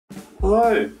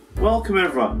Hello, welcome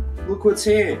everyone. Look what's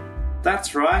here.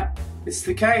 That's right, it's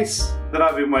the case that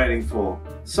I've been waiting for.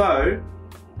 So,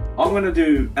 I'm going to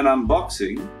do an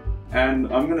unboxing and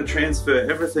I'm going to transfer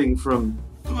everything from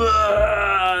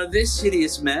this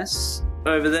hideous mess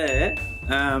over there.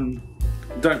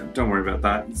 Don't worry about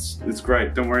that, it's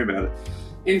great, don't worry about it.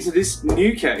 Into this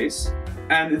new case,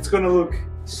 and it's going to look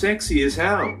sexy as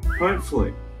hell,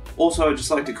 hopefully. Also, I'd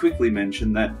just like to quickly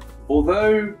mention that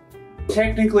although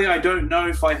technically I don't know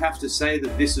if I have to say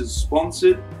that this is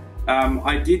sponsored,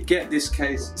 I did get this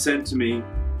case sent to me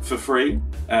for free,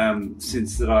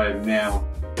 since that I am now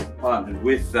partnered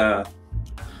with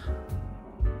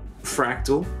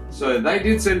Fractal. So they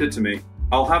did send it to me.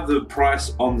 I'll have the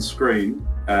price on the screen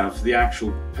for the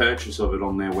actual purchase of it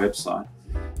on their website.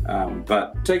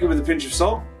 But take it with a pinch of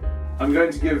salt. I'm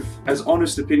going to give as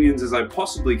honest opinions as I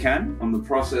possibly can on the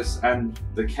process and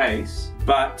the case,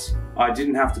 but I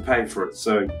didn't have to pay for it,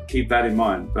 so keep that in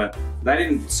mind. But they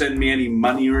didn't send me any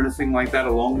money or anything like that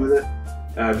along with it,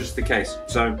 just the case.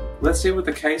 So let's see what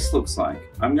the case looks like.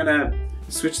 I'm gonna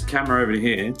switch the camera over to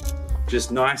here,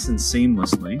 just nice and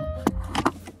seamlessly.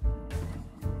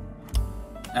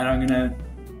 And I'm gonna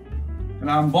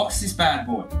unbox this bad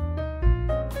boy.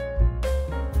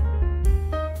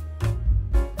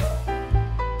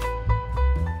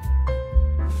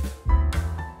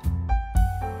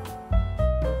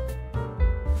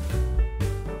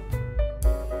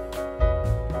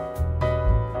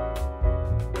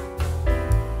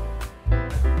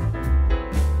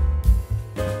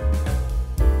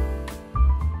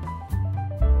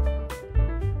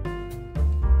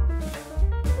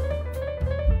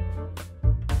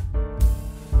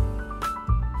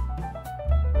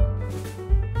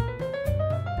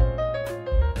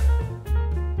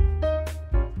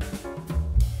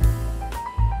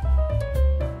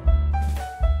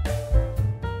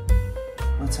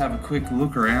 Let's have a quick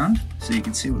look around so you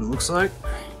can see what it looks like.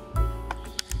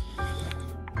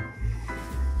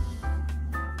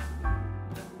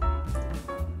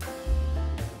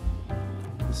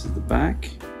 This is the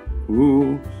back.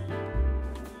 Ooh.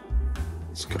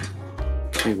 It's got a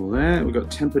cable there. We've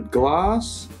got tempered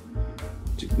glass.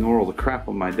 Just ignore all the crap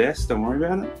on my desk, don't worry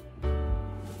about it.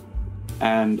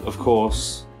 And of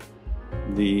course,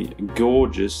 the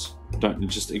gorgeous, don't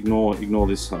just ignore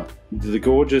this side. The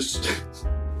gorgeous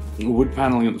wood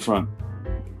paneling at the front.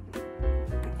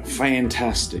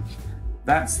 Fantastic.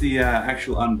 That's the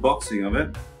actual unboxing of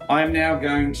it. I'm now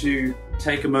going to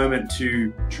take a moment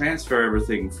to transfer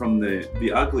everything from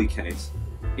the ugly case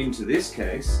into this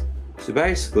case. So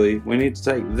basically, we need to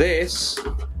take this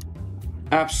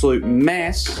absolute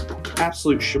mess,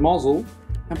 absolute schmozzle,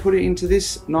 and put it into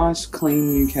this nice,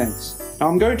 clean new case. Now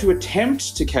I'm going to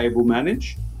attempt to cable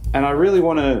manage, and I really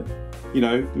want to, you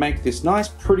know, make this nice,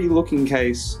 pretty looking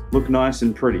case look nice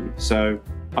and pretty. So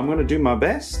I'm going to do my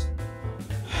best,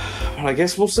 but I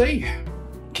guess we'll see.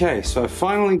 Okay, so I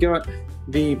finally got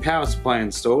the power supply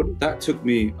installed. That took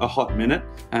me a hot minute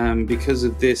because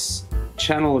of this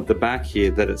channel at the back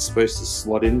here that it's supposed to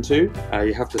slot into.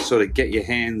 You have to sort of get your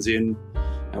hands in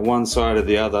at one side or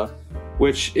the other,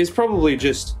 which is probably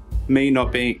just me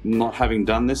not having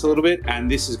done this a little bit, and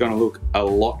this is going to look a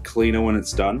lot cleaner when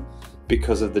it's done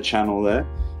because of the channel there,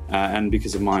 and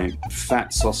because of my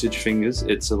fat sausage fingers,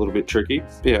 it's a little bit tricky.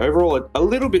 But yeah, overall a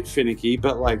little bit finicky,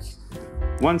 but like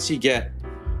once you get,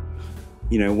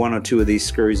 you know, one or two of these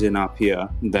screws in up here,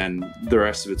 then the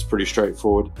rest of it's pretty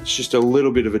straightforward. It's just a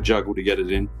little bit of a juggle to get it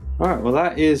in. All right, well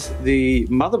that is the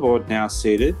motherboard now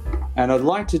seated, and I'd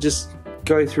like to just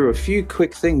go through a few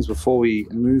quick things before we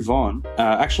move on.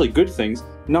 Actually, good things.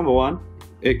 Number one,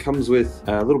 it comes with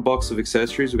a little box of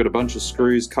accessories. We've got a bunch of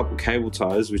screws, couple cable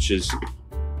ties, which is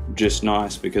just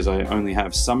nice because I only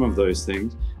have some of those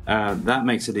things. That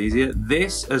makes it easier.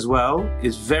 This as well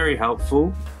is very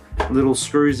helpful. Little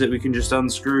screws that we can just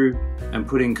unscrew and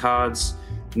put in cards.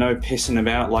 No pissing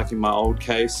about like in my old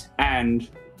case. And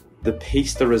the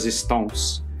piece de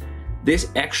resistance.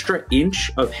 This extra inch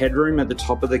of headroom at the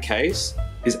top of the case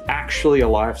is actually a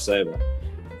lifesaver.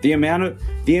 The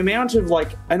amount of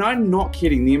like, and I'm not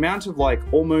kidding, the amount of like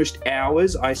almost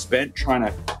hours I spent trying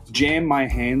to jam my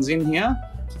hands in here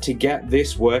to get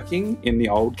this working in the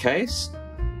old case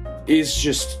is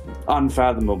just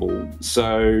unfathomable.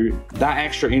 So that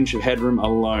extra inch of headroom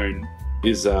alone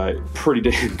is pretty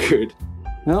damn good.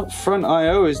 Well, front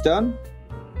I/O is done.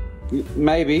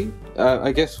 Maybe.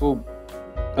 I guess we'll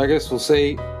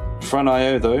see. Front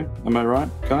I/O though, am I right,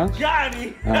 guys?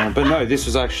 But no, this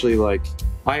was actually like,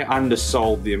 I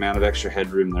undersold the amount of extra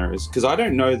headroom there is, because I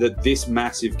don't know that this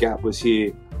massive gap was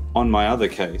here on my other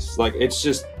case. Like, it's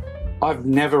just, I've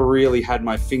never really had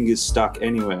my fingers stuck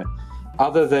anywhere.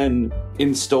 other than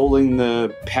installing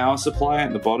the power supply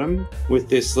at the bottom with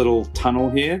this little tunnel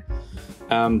here,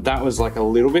 that was like a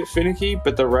little bit finicky,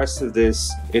 but the rest of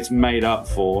this, it's made up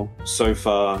for so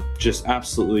far just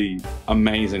absolutely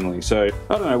amazingly. So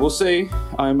I don't know, we'll see.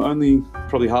 I'm only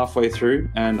probably halfway through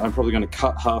and I'm probably going to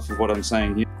cut half of what I'm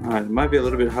saying here. All right, it might be a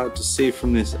little bit hard to see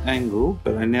from this angle,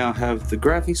 but I now have the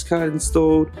graphics card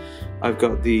installed. I've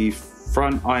got the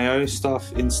front I/O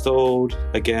stuff installed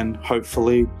again,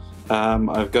 hopefully.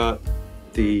 I've got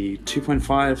the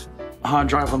 2.5 hard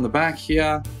drive on the back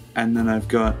here, and then I've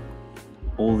got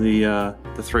all the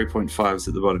 3.5s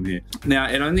at the bottom here. Now,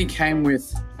 it only came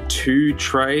with 2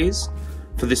 trays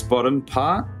for this bottom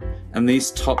part, and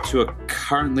these top 2 are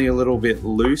currently a little bit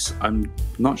loose. I'm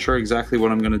not sure exactly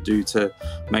what I'm going to do to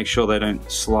make sure they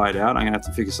don't slide out. I'm going to have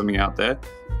to figure something out there.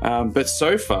 But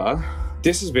so far,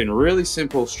 this has been really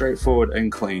simple, straightforward,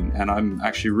 and clean, and I'm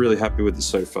actually really happy with this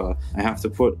so far. I have to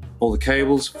put all the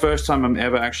cables. First time I'm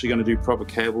ever actually going to do proper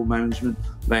cable management.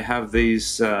 They have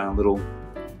these little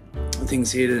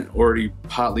things here already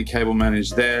partly cable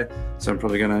managed there, so I'm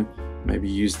probably going to maybe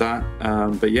use that.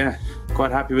 But yeah,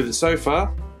 quite happy with it so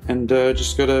far, and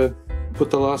just got to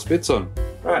put the last bits on.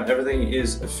 Right, everything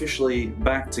is officially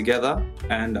back together,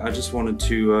 and I just wanted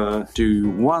to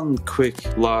do one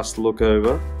quick last look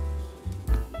over.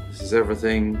 This is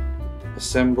everything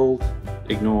assembled.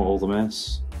 Ignore all the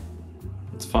mess.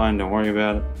 It's fine, don't worry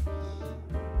about it.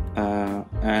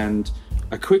 And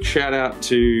a quick shout out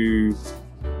to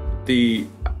the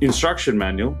instruction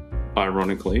manual,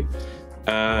 ironically.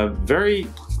 Very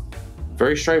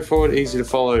straightforward, easy to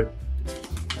follow.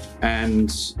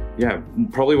 And yeah,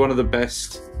 probably one of the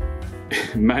best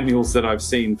manuals that I've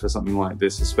seen for something like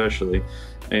this, especially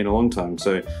in a long time.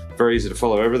 So very easy to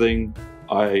follow everything.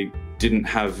 I didn't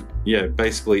have,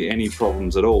 basically any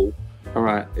problems at all. All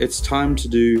right, it's time to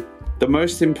do the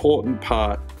most important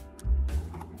part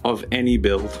of any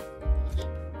build.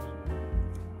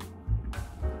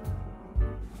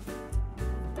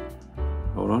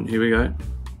 Hold on, here we go.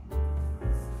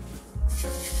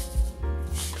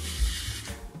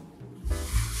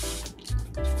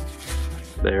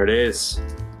 There it is.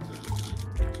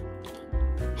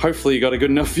 Hopefully you got a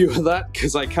good enough view of that,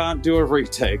 because I can't do a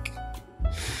retake.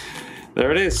 There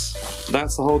it is.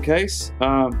 That's the whole case.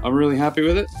 I'm really happy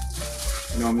with it.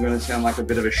 You know, I'm going to sound like a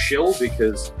bit of a shill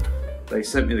because they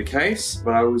sent me the case,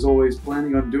 but I was always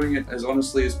planning on doing it as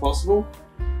honestly as possible.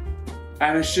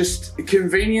 And it's just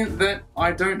convenient that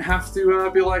I don't have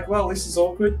to be like, well, this is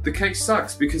awkward. The case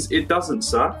sucks, because it doesn't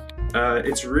suck.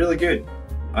 It's really good.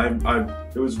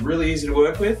 It was really easy to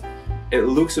work with. It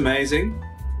looks amazing,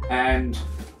 and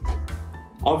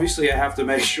obviously I have to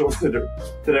make sure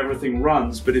that everything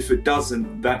runs, but if it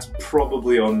doesn't, that's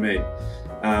probably on me.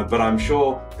 But I'm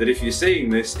sure that if you're seeing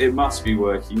this, it must be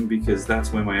working, because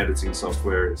that's where my editing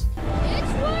software is.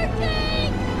 It's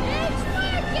working! It's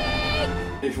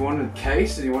working! If you want a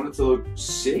case and you want it to look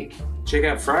sick, check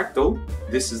out Fractal.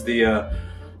 This is the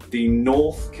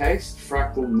North case,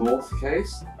 Fractal North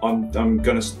case. I'm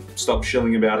gonna stop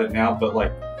shilling about it now, but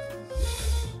like,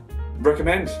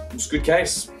 recommend. It's a good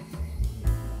case.